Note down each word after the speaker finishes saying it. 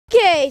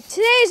Okay,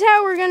 today's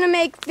how we're gonna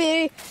make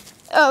the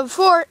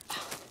fort.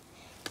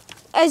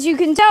 As you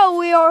can tell,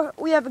 we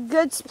have a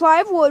good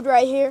supply of wood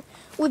right here.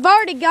 We've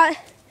already got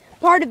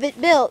part of it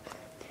built,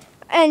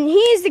 and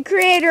he's the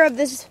creator of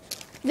this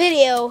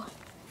video.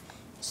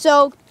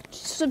 So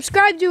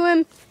subscribe to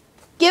him,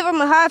 give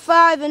him a high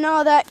five, and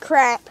all that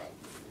crap.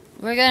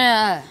 We're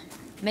gonna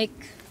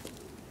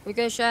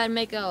try to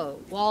make a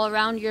wall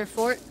around your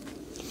fort.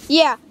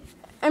 Yeah,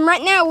 and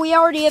right now we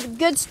already have a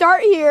good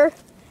start here.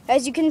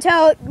 As you can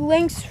tell, it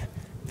links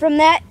from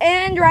that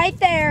end right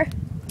there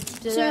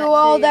to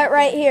all that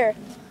right here.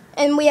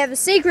 And we have a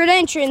secret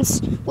entrance,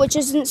 which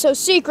isn't so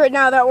secret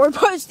now that we're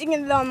posting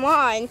it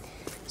online.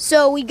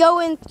 So we go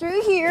in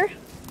through here,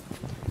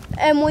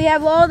 and we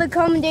have all the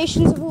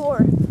accommodations of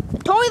war. A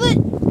toilet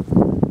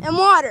and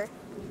water.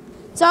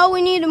 That's all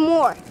we need and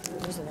more.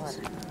 Where's the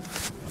water?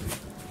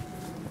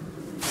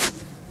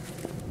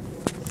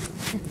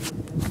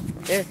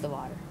 There's the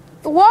water.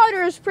 The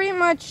water is pretty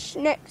much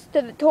next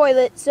to the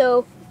toilet,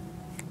 so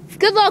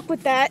good luck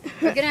with that.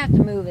 We're gonna have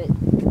to move it.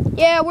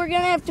 Yeah, we're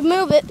gonna have to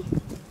move it.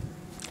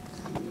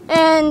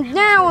 And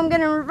now I'm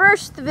gonna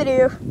reverse the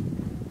video.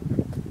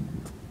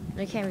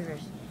 I can't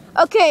reverse.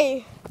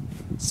 Okay,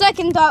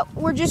 second thought,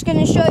 we're just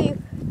gonna show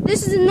you.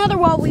 This is another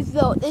wall we've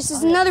built. This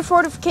is another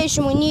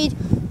fortification we need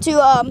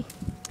to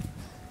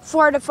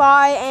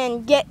fortify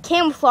and get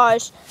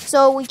camouflage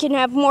so we can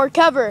have more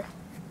cover.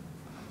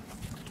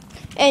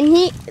 And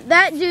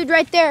that dude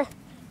right there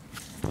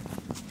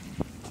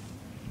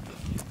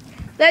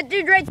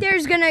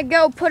is gonna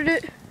go put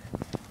it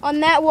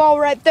on that wall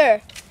right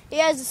there. He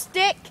has a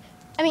stick,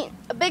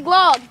 a big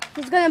log.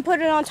 He's gonna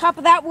put it on top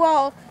of that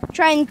wall,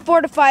 try and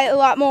fortify it a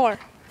lot more.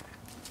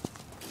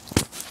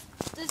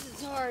 This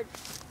is hard.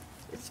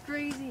 It's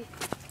crazy.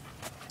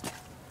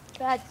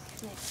 Bad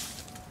snakes.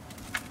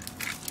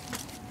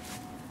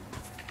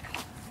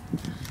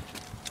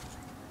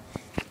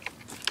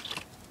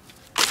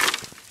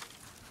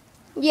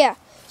 Yeah,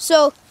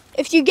 so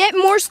if you get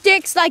more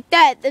sticks like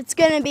that, that's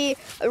going to be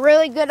a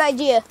really good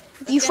idea.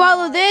 If you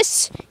follow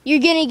this, you're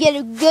going to get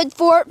a good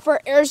fort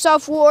for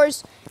airsoft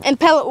wars and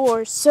pellet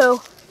wars.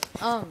 So,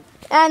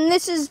 and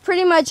this is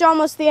pretty much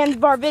almost the end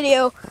of our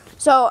video.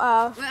 So,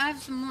 wait, I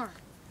have some more.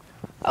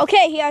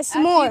 Okay, he has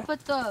some more. You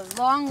put the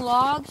long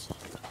logs.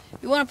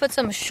 You want to put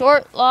some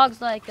short logs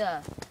like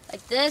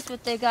this,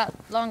 but they got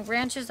long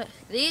branches like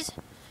these.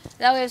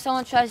 That way, if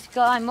someone tries to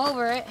climb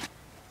over it,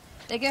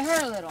 they get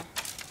hurt a little.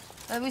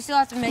 But we still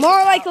have to make more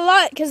it like out. a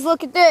lot, because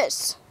look at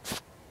this.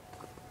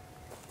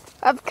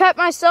 I've cut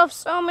myself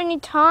so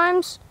many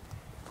times.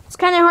 It's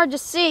kind of hard to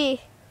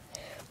see.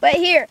 But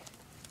here,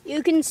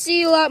 you can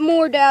see a lot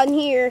more down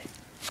here.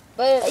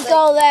 But Like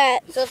all that.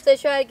 So if they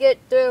try to get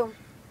through,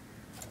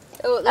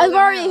 I've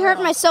already hurt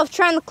myself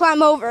trying to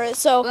climb over it,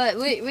 so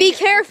be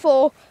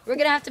careful. We're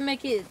going to have to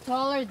make it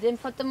taller, then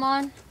put them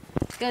on.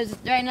 Because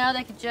right now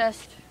they could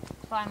just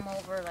climb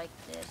over like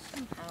this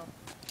somehow.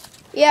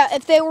 Yeah,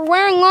 if they were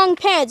wearing long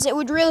pants, it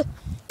wouldn't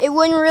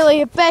really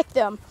affect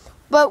them.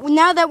 But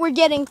now that we're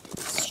getting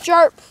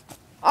sharp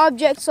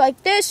objects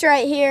like this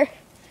right here,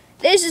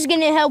 this is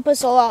going to help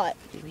us a lot.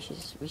 We should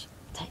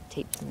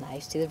tape some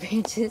knives to the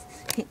branches.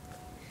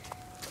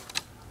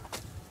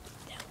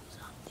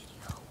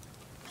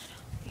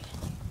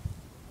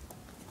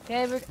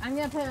 Okay, I'm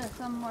going to put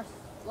some more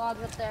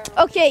logs up there.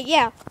 Okay,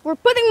 yeah, we're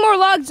putting more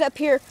logs up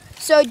here.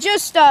 So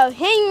just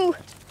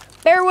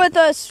bear with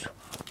us.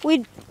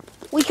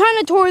 We kind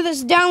of tore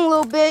this down a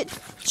little bit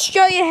to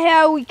show you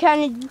how we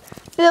kind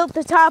of built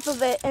the top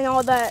of it and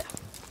all that.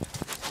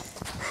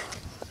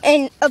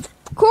 And of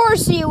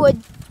course he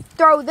would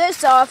throw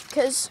this off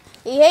because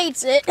he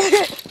hates it.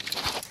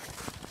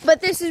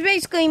 But this is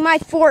basically my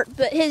fort,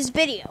 but his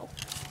video.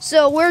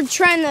 So we're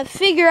trying to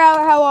figure out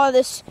how all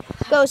this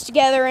goes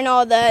together and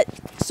all that.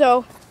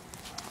 So,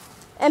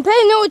 and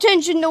pay no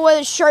attention to what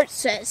his shirt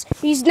says.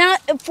 He's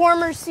not a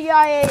former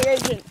CIA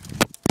agent.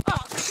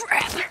 Oh,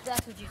 crap.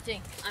 That's what you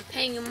think. I'm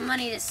paying you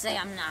money to say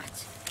I'm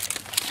not.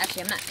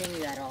 Actually, I'm not paying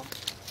you at all.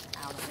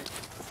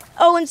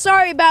 Oh, and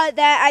sorry about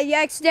that. I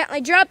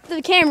accidentally dropped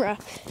the camera.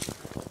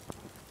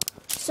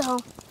 So.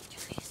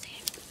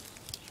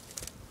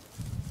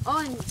 Oh,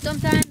 and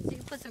sometimes you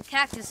can put some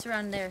cactus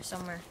around there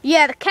somewhere.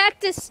 Yeah, the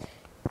cactus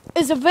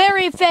is a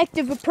very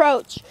effective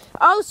approach.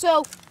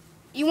 Also,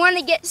 you want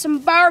to get some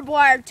barbed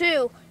wire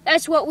too.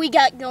 That's what we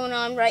got going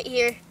on right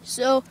here.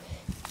 So,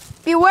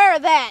 beware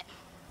of that.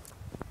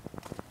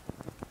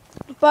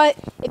 But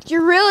if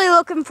you're really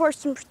looking for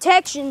some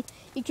protection,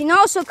 you can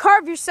also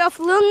carve yourself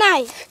a little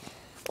knife,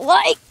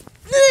 like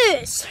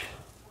this.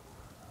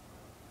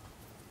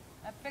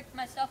 I pricked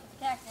myself with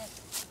a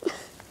cactus.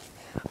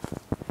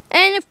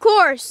 And of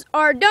course,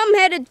 our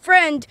dumb-headed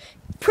friend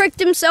pricked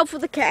himself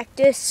with a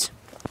cactus.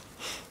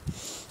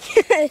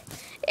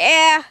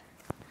 Yeah,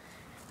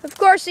 of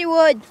course he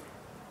would.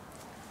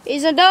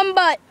 He's a dumb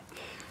butt.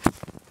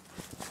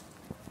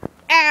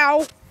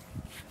 Ow.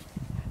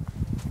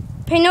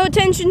 Pay no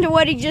attention to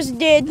what he just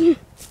did.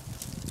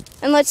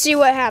 And let's see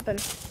what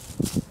happened.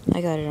 I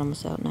got it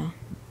almost out now.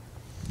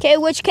 Okay,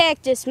 which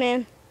cactus,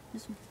 man?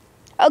 This one.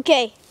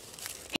 Okay.